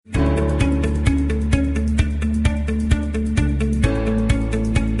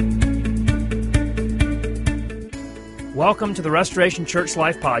Welcome to the Restoration Church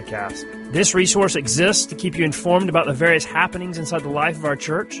Life Podcast. This resource exists to keep you informed about the various happenings inside the life of our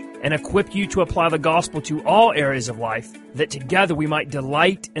church and equip you to apply the gospel to all areas of life, that together we might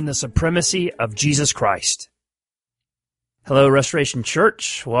delight in the supremacy of Jesus Christ. Hello, Restoration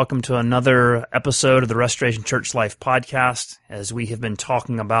Church. Welcome to another episode of the Restoration Church Life Podcast, as we have been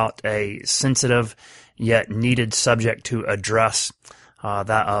talking about a sensitive yet needed subject to address,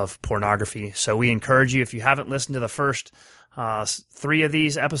 that of pornography. So we encourage you, if you haven't listened to the first 3 of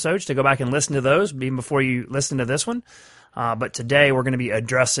these episodes, to go back and listen to those even before you listen to this one. But today we're going to be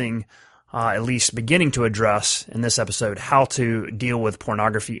addressing, at least beginning to address in this episode, how to deal with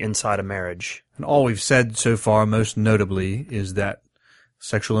pornography inside a marriage. And all we've said so far, most notably, is that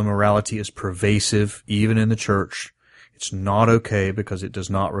sexual immorality is pervasive even in the church. It's not okay because it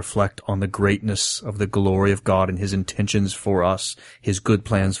does not reflect on the greatness of the glory of God and His intentions for us, His good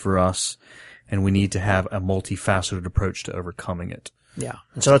plans for us, and we need to have a multifaceted approach to overcoming it. Yeah.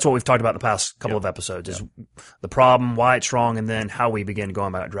 And so that's what we've talked about the past couple of episodes, is the problem, why it's wrong, and then how we begin going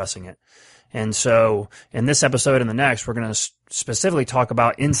about addressing it. And so in this episode and the next, we're going to specifically talk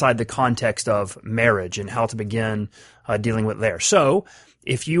about inside the context of marriage and how to begin dealing with there. So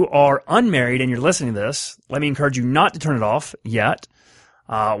if you are unmarried and you're listening to this, let me encourage you not to turn it off yet.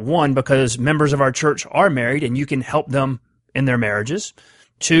 One, because members of our church are married and you can help them in their marriages.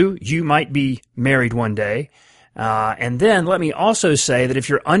 2, you might be married one day. And then let me also say that if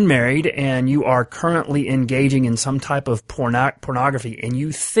you're unmarried and you are currently engaging in some type of pornography and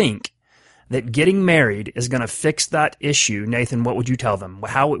you think that getting married is going to fix that issue, Nathan, what would you tell them?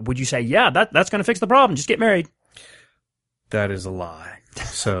 How would you say, yeah, that's going to fix the problem, just get married? That is a lie.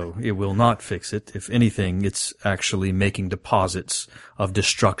 So it will not fix it. If anything, it's actually making deposits of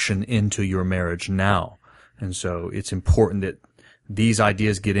destruction into your marriage now. And so it's important that these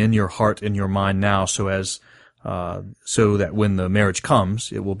ideas get in your heart and your mind now, so that when the marriage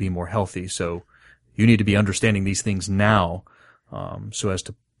comes, it will be more healthy. So you need to be understanding these things now, so as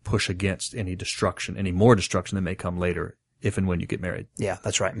to push against any more destruction that may come later, if and when you get married. Yeah,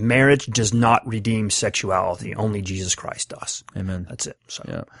 that's right. Marriage does not redeem sexuality. Only Jesus Christ does. Amen. That's it. So,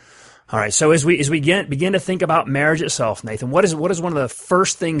 yeah. All right. So as we begin to think about marriage itself, Nathan, what is one of the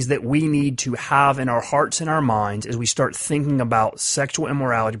first things that we need to have in our hearts and our minds as we start thinking about sexual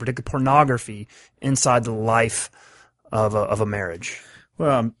immorality, particularly pornography, inside the life of a marriage?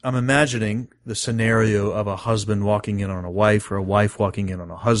 Well, I'm imagining the scenario of a husband walking in on a wife, or a wife walking in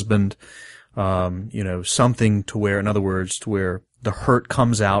on a husband. Something to where, in other words, to where the hurt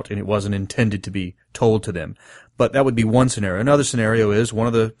comes out and it wasn't intended to be told to them. But that would be one scenario. Another scenario is one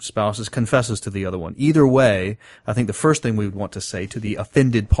of the spouses confesses to the other one. Either way, I think the first thing we would want to say to the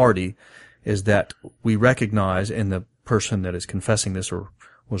offended party is that we recognize, and the person that is confessing this or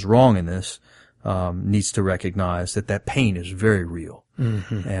was wrong in this, needs to recognize that pain is very real.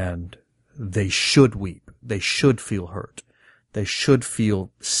 Mm-hmm. And they should weep. They should feel hurt. They should feel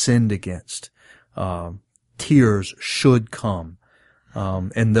sinned against. Tears should come.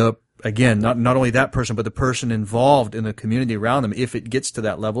 And not only that person, but the person involved in the community around them, if it gets to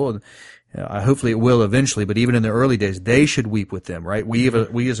that level, and hopefully it will eventually, but even in the early days, they should weep with them, right?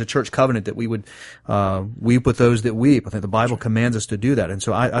 We as a church covenant, that we would weep with those that weep. I think the Bible commands us to do that. And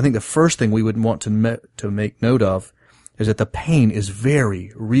so I think the first thing we would want to make note of is that the pain is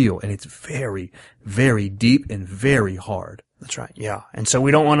very real, and it's very, very deep and very hard. That's right. Yeah. And so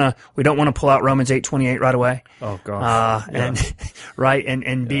we don't want to pull out Romans 8:28 right away. Oh gosh.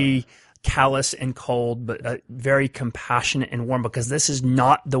 And be callous and cold, but very compassionate and warm, because this is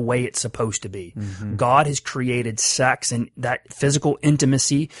not the way it's supposed to be. Mm-hmm. God has created sex and that physical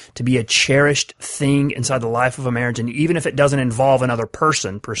intimacy to be a cherished thing inside the life of a marriage. And even if it doesn't involve another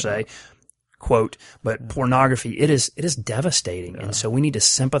person per se, quote, but pornography, it is devastating. Yeah. And so we need to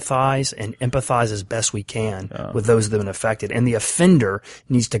sympathize and empathize as best we can with those that have been affected. And the offender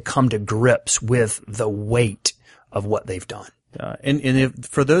needs to come to grips with the weight of what they've done. And if,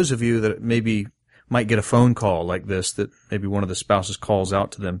 for those of you that maybe might get a phone call like this, that maybe one of the spouses calls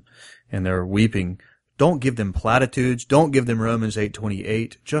out to them and they're weeping, don't give them platitudes. Don't give them Romans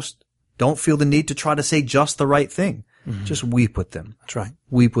 8:28. Just don't feel the need to try to say just the right thing. Mm-hmm. Just weep with them. That's right.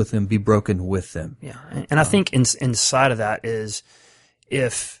 Weep with them. Be broken with them. Yeah. And I think inside of that is,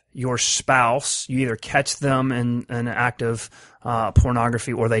 if your spouse, you either catch them in an act of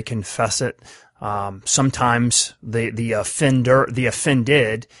pornography or they confess it, sometimes the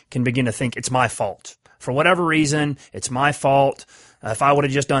offended can begin to think it's my fault. For whatever reason, it's my fault. If I would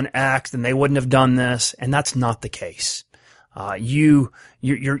have just done X, then they wouldn't have done this. And that's not the case. You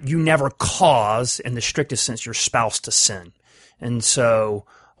never cause, in the strictest sense, your spouse to sin. And so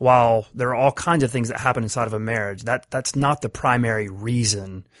while there are all kinds of things that happen inside of a marriage, that's not the primary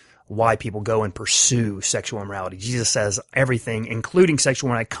reason why people go and pursue sexual immorality. Jesus says everything, including sexual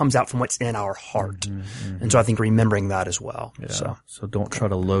immorality, comes out from what's in our heart. And so I think remembering that as well. Yeah. So don't try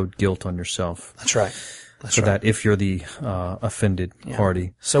to load guilt on yourself. That's right. That if you're the offended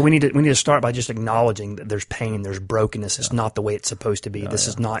party. So we need to start by just acknowledging that there's pain, there's brokenness. It's not the way it's supposed to be. This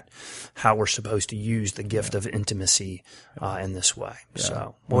is not how we're supposed to use the gift of intimacy in this way.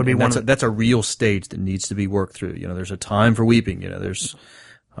 So what would be that's a real stage that needs to be worked through. There's a time for weeping. There's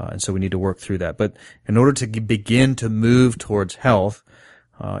and so we need to work through that. But in order to begin to move towards health,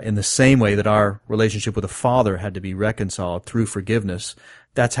 in the same way that our relationship with the Father had to be reconciled through forgiveness,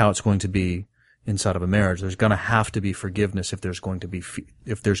 that's how it's going to be inside of a marriage. There's going to have to be forgiveness if there's going to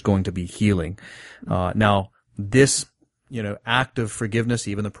be healing. Now, this act of forgiveness,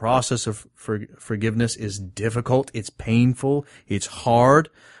 even the process of forgiveness, is difficult. It's painful. It's hard.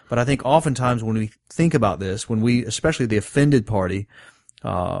 But I think oftentimes when we think about this, especially the offended party,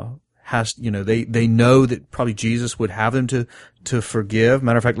 they know that probably Jesus would have them to forgive.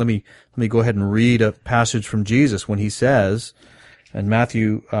 Matter of fact, let me go ahead and read a passage from Jesus when he says in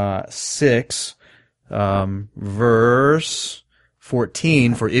Matthew 6, verse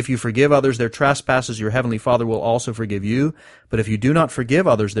 14, "For if you forgive others their trespasses, your heavenly Father will also forgive you. But if you do not forgive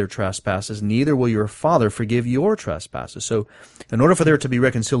others their trespasses, neither will your Father forgive your trespasses." So in order for there to be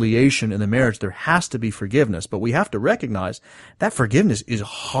reconciliation in the marriage, there has to be forgiveness. But we have to recognize that forgiveness is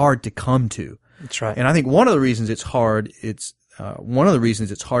hard to come to. That's right. And I think one of the reasons it's hard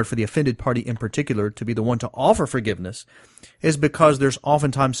for the offended party in particular to be the one to offer forgiveness is because there's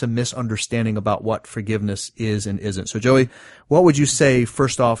oftentimes some misunderstanding about what forgiveness is and isn't. So Joey, what would you say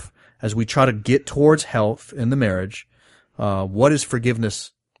first off as we try to get towards health in the marriage? What is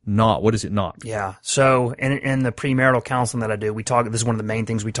forgiveness not? What is it not? Yeah. So in the premarital counseling that I do, this is one of the main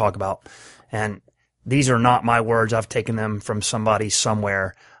things we talk about. And these are not my words. I've taken them from somebody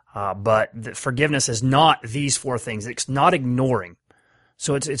somewhere. But forgiveness is not these four things. It's not ignoring.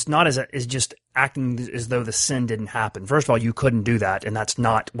 So it's not as just acting as though the sin didn't happen. First of all, you couldn't do that, and that's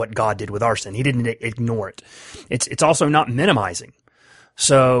not what God did with our sin. He didn't ignore it. It's also not minimizing.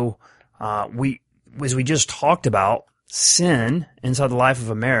 So as we just talked about, sin inside the life of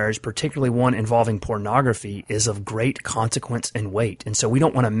a marriage, particularly one involving pornography, is of great consequence and weight. And so we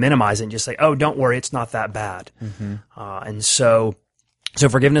don't want to minimize it and just say, "Oh, don't worry, it's not that bad." And so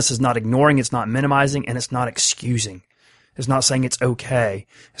forgiveness is not ignoring, it's not minimizing, and it's not excusing. It's not saying it's okay.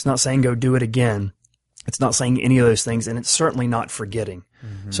 It's not saying go do it again. It's not saying any of those things, and it's certainly not forgetting.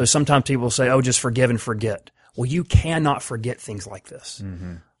 So sometimes people say, "Oh, just forgive and forget." Well, you cannot forget things like this.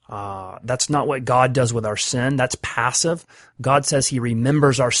 That's not what God does with our sin. That's passive. God says He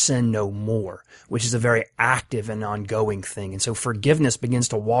remembers our sin no more, which is a very active and ongoing thing. And so forgiveness begins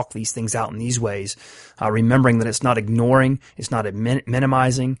to walk these things out in these ways, remembering that it's not ignoring, it's not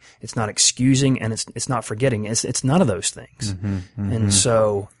minimizing, it's not excusing, and it's not forgetting. It's none of those things. And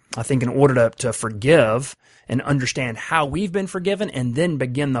so I think in order to forgive and understand how we've been forgiven and then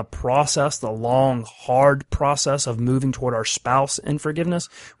begin the process, the long, hard process of moving toward our spouse in forgiveness,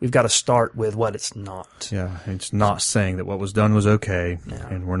 we've got to start with what it's not. Yeah, it's not saying that what was done was okay,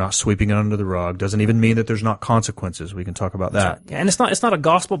 and we're not sweeping it under the rug. Doesn't even mean that there's not consequences. We can talk about that. Right. And it's not a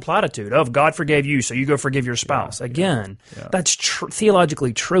gospel platitude of God forgave you, so you go forgive your spouse. Again, that's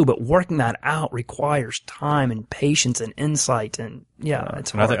theologically true, but working that out requires time and patience and insight, and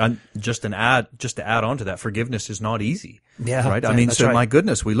it's hard. And I think just to add on to that, forgiveness is not easy. Yeah. Right? I mean, my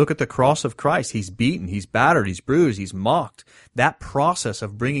goodness, we look at the cross of Christ. He's beaten, He's battered, He's bruised, He's mocked. That process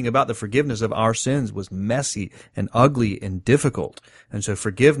of bringing about the forgiveness of our sins was messy and ugly and difficult. And so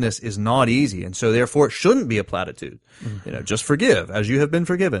forgiveness is not easy. And so therefore it shouldn't be a platitude. Just forgive as you have been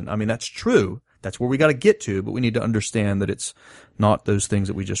forgiven. I mean, that's true. That's where we got to get to, but we need to understand that it's not those things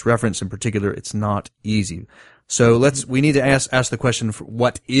that we just referenced. In particular, it's not easy. So we need to ask the question,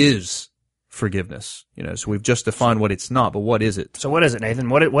 what is forgiveness? So we've just defined what it's not, but what is it? So what is it, Nathan?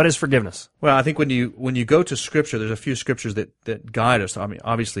 What is forgiveness? Well, I think when you go to Scripture, there's a few Scriptures that guide us. I mean,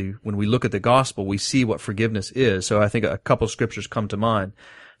 obviously, when we look at the gospel, we see what forgiveness is. So I think a couple Scriptures come to mind.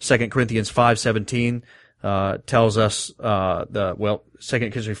 2 Corinthians 5:17 tells us 2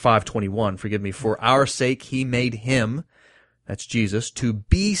 Corinthians 5:21, forgive me, "For our sake He made Him," that's Jesus, "to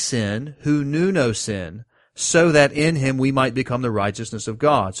be sin who knew no sin, so that in Him we might become the righteousness of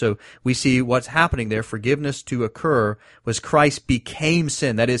God." So we see what's happening there. Forgiveness to occur was Christ became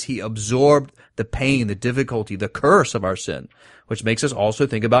sin. That is, He absorbed the pain, the difficulty, the curse of our sin, which makes us also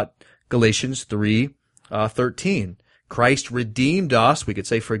think about Galatians 3:13. Christ redeemed us, we could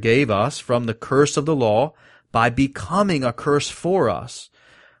say forgave us, from the curse of the law by becoming a curse for us.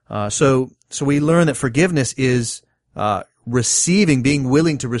 So we learn that forgiveness is being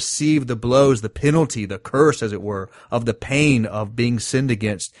willing to receive the blows, the penalty, the curse, as it were, of the pain of being sinned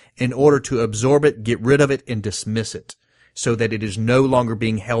against in order to absorb it, get rid of it, and dismiss it so that it is no longer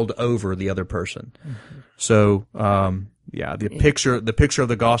being held over the other person. Mm-hmm. So, the picture of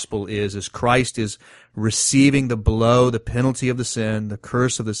the gospel is Christ is receiving the blow, the penalty of the sin, the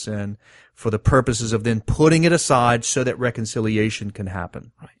curse of the sin, for the purposes of then putting it aside so that reconciliation can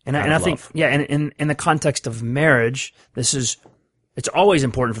happen. Right. And I think, and in the context of marriage, it's always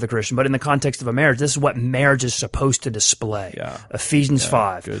important for the Christian, but in the context of a marriage, this is what marriage is supposed to display. Yeah. Ephesians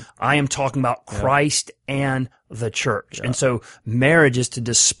 5. Good. I am talking about Christ and the church. Yeah. And so marriage is to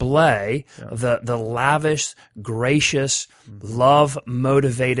display the lavish, gracious,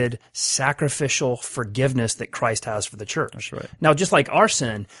 love-motivated, sacrificial forgiveness that Christ has for the church. That's right. Now, just like our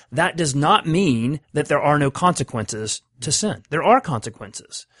sin, that does not mean that there are no consequences to sin. There are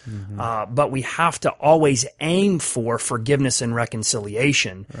consequences. Mm-hmm. But we have to always aim for forgiveness and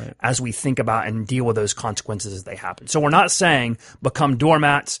reconciliation as we think about and deal with those consequences as they happen. So we're not saying become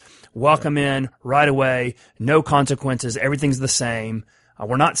doormats, welcome in right away, no consequences, everything's the same.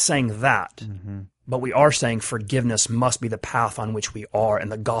 We're not saying that. Mm-hmm. But we are saying forgiveness must be the path on which we are,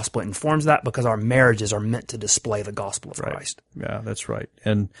 and the gospel informs that because our marriages are meant to display the gospel of Christ. Yeah, that's right.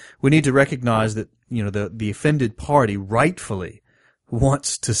 And we need to recognize that, the offended party rightfully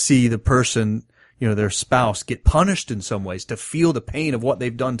wants to see the person, their spouse, get punished in some ways, to feel the pain of what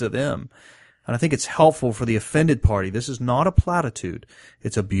they've done to them. And I think it's helpful for the offended party. This is not a platitude.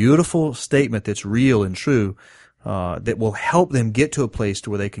 It's a beautiful statement that's real and true. That will help them get to a place to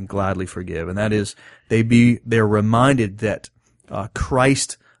where they can gladly forgive, and that is they're reminded that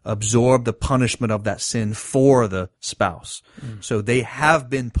Christ absorbed the punishment of that sin for the spouse. Mm. So they have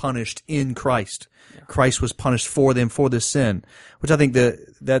been punished in Christ. Yeah. Christ was punished for them for this sin, which I think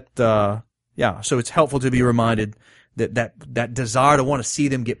so it's helpful to be reminded that desire to want to see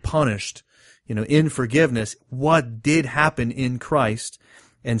them get punished, in forgiveness, what did happen in Christ.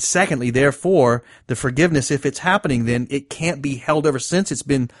 And secondly, therefore, the forgiveness, if it's happening, then it can't be held over since it's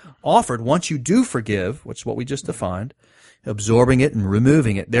been offered. Once you do forgive, which is what we just defined, absorbing it and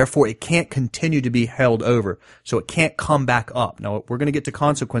removing it, therefore it can't continue to be held over. So it can't come back up. Now, we're going to get to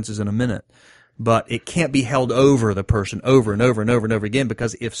consequences in a minute, but it can't be held over the person over and over and over and over again,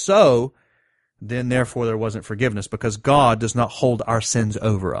 because if so, then therefore there wasn't forgiveness, because God does not hold our sins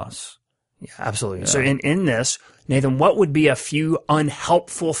over us. Yeah, absolutely. Yeah. So in this, Nathan, what would be a few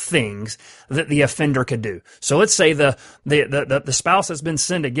unhelpful things that the offender could do? So let's say the spouse that's been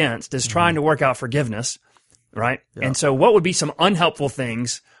sinned against is trying to work out forgiveness, right? Yeah. And so what would be some unhelpful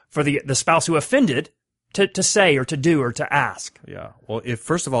things for the spouse who offended to say or to do or to ask? Yeah. Well, if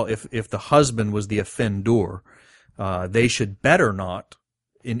the husband was the offender, they should better not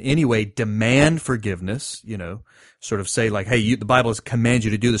in any way demand forgiveness, sort of say like, hey, the Bible has commanded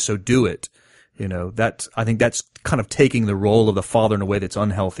you to do this, so do it. I think that's kind of taking the role of the father in a way that's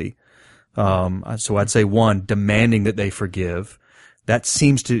unhealthy. So I'd say one, demanding that they forgive. That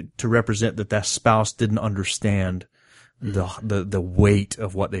seems to represent that spouse didn't understand the weight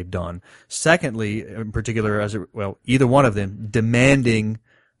of what they've done. Secondly, in particular, either one of them demanding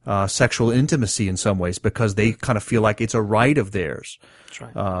sexual intimacy in some ways because they kind of feel like it's a right of theirs.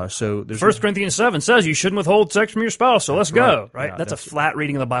 That's right. So there's 1 Corinthians 7 says you shouldn't withhold sex from your spouse, so let's go. Right? Yeah, that's a flat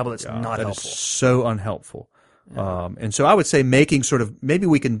reading of the Bible that's not helpful. That is so unhelpful. Yeah. And so I would say maybe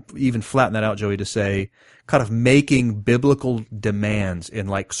we can even flatten that out, Joey, to say kind of making biblical demands and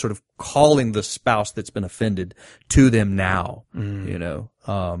like sort of calling the spouse that's been offended to them now,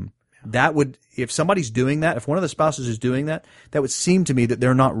 that would, if somebody's doing that, if one of the spouses is doing that, that would seem to me that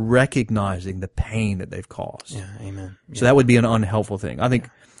they're not recognizing the pain that they've caused. Yeah, amen. So that would be an unhelpful thing. I think,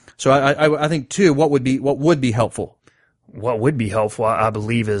 so I think too, what would be helpful? What would be helpful, I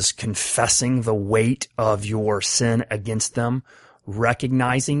believe, is confessing the weight of your sin against them,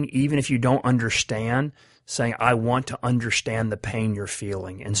 recognizing, even if you don't understand, saying, I want to understand the pain you're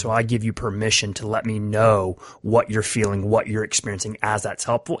feeling. And so I give you permission to let me know what you're feeling, what you're experiencing, as that's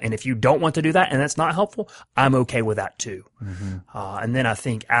helpful. And if you don't want to do that and that's not helpful, I'm okay with that too. Mm-hmm. And then I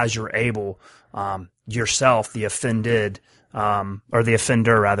think as you're able, yourself, the offended, or the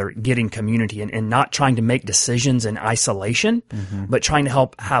offender rather, getting community and not trying to make decisions in isolation, but trying to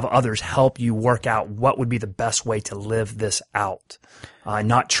have others help you work out what would be the best way to live this out,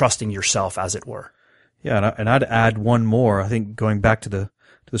 not trusting yourself, as it were. Yeah, and I'd add one more. I think going back to the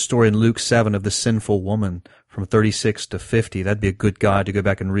story in Luke 7 of the sinful woman from 36 to 50, that'd be a good guide to go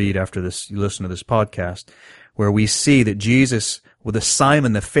back and read after this, you listen to this podcast, where we see that Jesus, with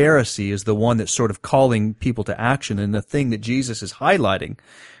Simon the Pharisee, is the one that's sort of calling people to action, and the thing that Jesus is highlighting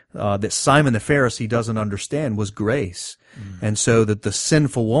that Simon the Pharisee doesn't understand was grace. And so that the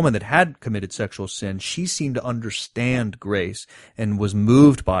sinful woman that had committed sexual sin, she seemed to understand grace and was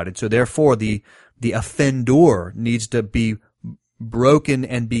moved by it. And so therefore the offender needs to be broken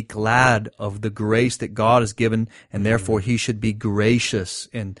and be glad of the grace that God has given, and therefore he should be gracious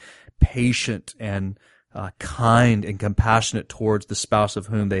and patient and kind and compassionate towards the spouse of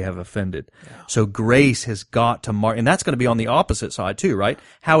whom they have offended. Yeah. So grace has got to mark, and that's going to be on the opposite side too, right?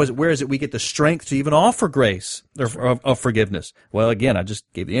 Where is it we get the strength to even offer grace of forgiveness? Well, again, I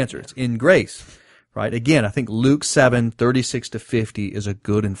just gave the answer. It's in grace. Right. Again, I think Luke 7:36-50 is a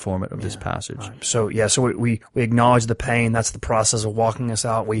good informant of this passage. Right. So we acknowledge the pain. That's the process of walking us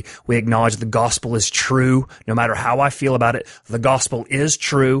out. We acknowledge the gospel is true. No matter how I feel about it, the gospel is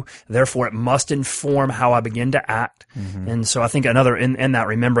true. Therefore, it must inform how I begin to act. Mm-hmm. And so I think another in that,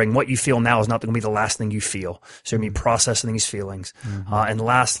 remembering what you feel now is not going to be the last thing you feel. So you're going to be processing these feelings. Mm-hmm. And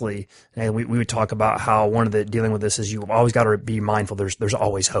lastly, we would talk about how one of the dealing with this is you've always got to be mindful. There's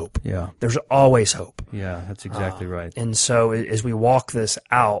always hope. Yeah. There's always hope. Yeah, that's exactly right. And so as we walk this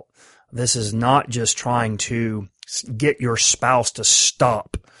out, this is not just trying to get your spouse to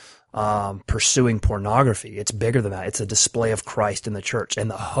stop pursuing pornography. It's bigger than that. It's a display of Christ in the church and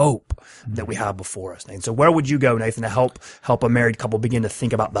the hope that we have before us. And so where would you go, Nathan, to help a married couple begin to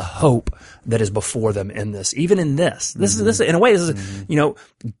think about the hope that is before them in this, even in this? This is in a way, this is,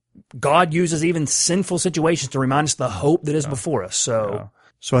 God uses even sinful situations to remind us the hope that is before us. So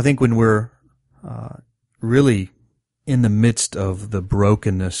I think when we're really in the midst of the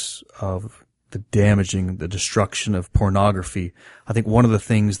brokenness of the damaging, the destruction of pornography, I think one of the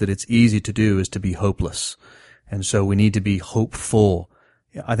things that it's easy to do is to be hopeless. And so we need to be hopeful,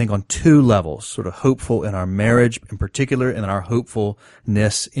 I think, on two levels, sort of hopeful in our marriage in particular, and our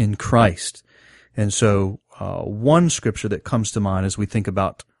hopefulness in Christ. And so one scripture that comes to mind as we think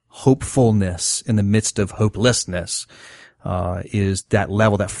about hopefulness in the midst of hopelessness is that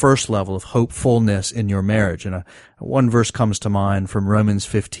level, that first level of hopefulness in your marriage. And one verse comes to mind from Romans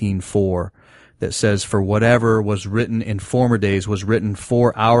 15:4 that says, "For whatever was written in former days was written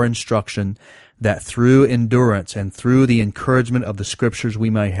for our instruction, that through endurance and through the encouragement of the Scriptures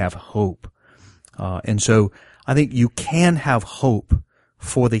we may have hope." And so I think you can have hope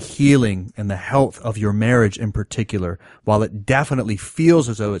for the healing and the health of your marriage in particular. While it definitely feels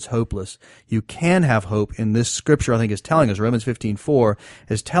as though it's hopeless, you can have hope. In this scripture, I think, is telling us, Romans 15:4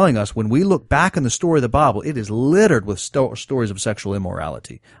 is telling us, when we look back in the story of the Bible, it is littered with stories of sexual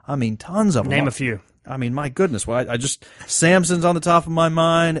immorality. I mean, tons of them. Name a few. I mean, my goodness. Well, Samson's on the top of my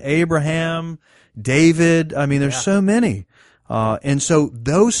mind, Abraham, David. I mean, there's so many. And so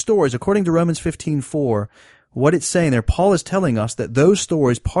those stories, according to Romans 15:4, what it's saying there, Paul is telling us that those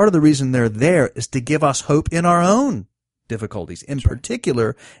stories, part of the reason they're there is to give us hope in our own difficulties, in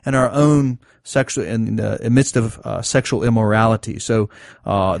particular in our own in the midst of sexual immorality. So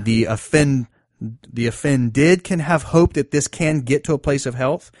the offended can have hope that this can get to a place of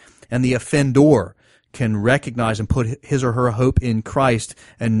health, and the offender can recognize and put his or her hope in Christ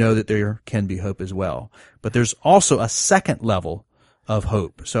and know that there can be hope as well. But there's also a second level of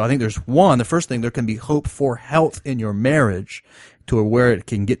hope. So I think there's the first thing, there can be hope for health in your marriage to where it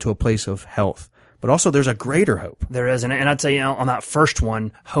can get to a place of health. But also there's a greater hope. There is. And I'd say, on that first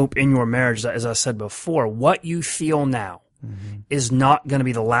one, hope in your marriage, as I said before, what you feel now is not going to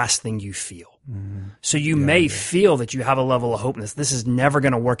be the last thing you feel. So you may feel that you have a level of hopeness. This is never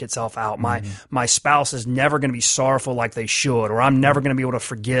going to work itself out. My spouse is never going to be sorrowful like they should, or I'm never going to be able to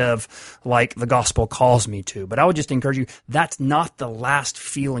forgive like the gospel calls me to. But I would just encourage you, that's not the last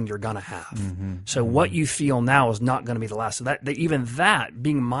feeling you're going to have. So what you feel now is not going to be the last. So that,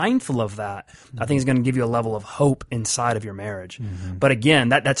 being mindful of that, I think is going to give you a level of hope inside of your marriage. But again,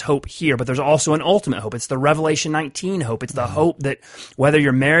 that's hope here. But there's also an ultimate hope. It's the Revelation 19 hope. It's the hope that whether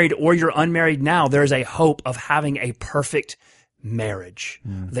you're married or you're unmarried now, there's a hope of having a perfect marriage.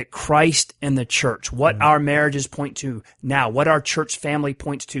 That Christ and the church, what our marriages point to now, what our church family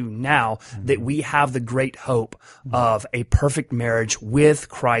points to now, that we have the great hope of a perfect marriage with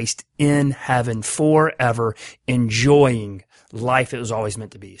Christ in heaven forever, enjoying life it was always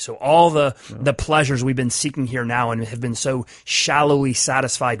meant to be. So all the pleasures we've been seeking here now and have been so shallowly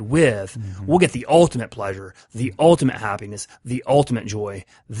satisfied with, we'll get the ultimate pleasure, the ultimate happiness, the ultimate joy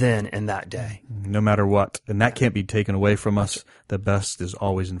then in that day. No matter what. And that can't be taken away from us. The best is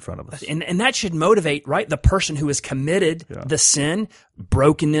always in front of us. And that should motivate, right, the person who has committed the sin,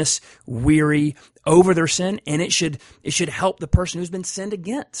 brokenness, weary, over their sin, and it should help the person who's been sinned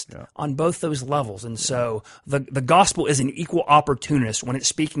against on both those levels. And so the gospel is an equal opportunist when it's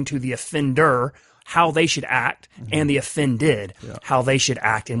speaking to the offender how they should act, and the offended, how they should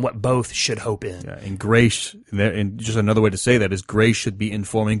act, and what both should hope in. Yeah, and grace, and just another way to say that is grace should be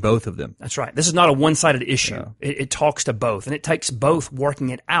informing both of them. That's right. This is not a one-sided issue. It talks to both, and it takes both working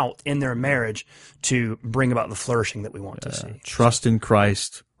it out in their marriage to bring about the flourishing that we want to see. Trust in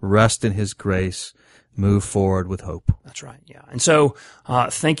Christ, rest in His grace, move forward with hope. That's right. Yeah. And so,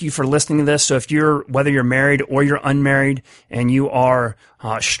 thank you for listening to this. So whether you're married or you're unmarried and you are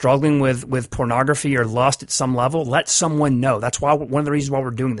struggling with pornography or lust at some level, let someone know. That's why one of the reasons why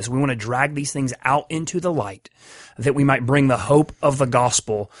we're doing this. We want to drag these things out into the light, that we might bring the hope of the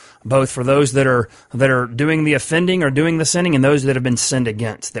gospel, both for those that are doing the offending or doing the sinning, and those that have been sinned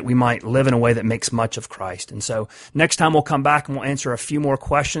against, that we might live in a way that makes much of Christ. And so next time we'll come back and we'll answer a few more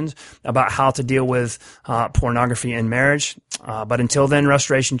questions about how to deal with pornography in marriage. But until then,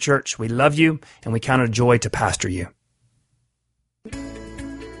 Restoration Church, we love you and we count it a joy to pastor you.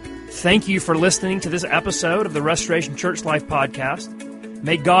 Thank you for listening to this episode of the Restoration Church Life Podcast.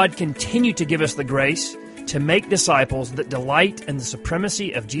 May God continue to give us the grace to make disciples that delight in the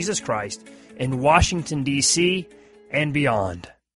supremacy of Jesus Christ in Washington, D.C. and beyond.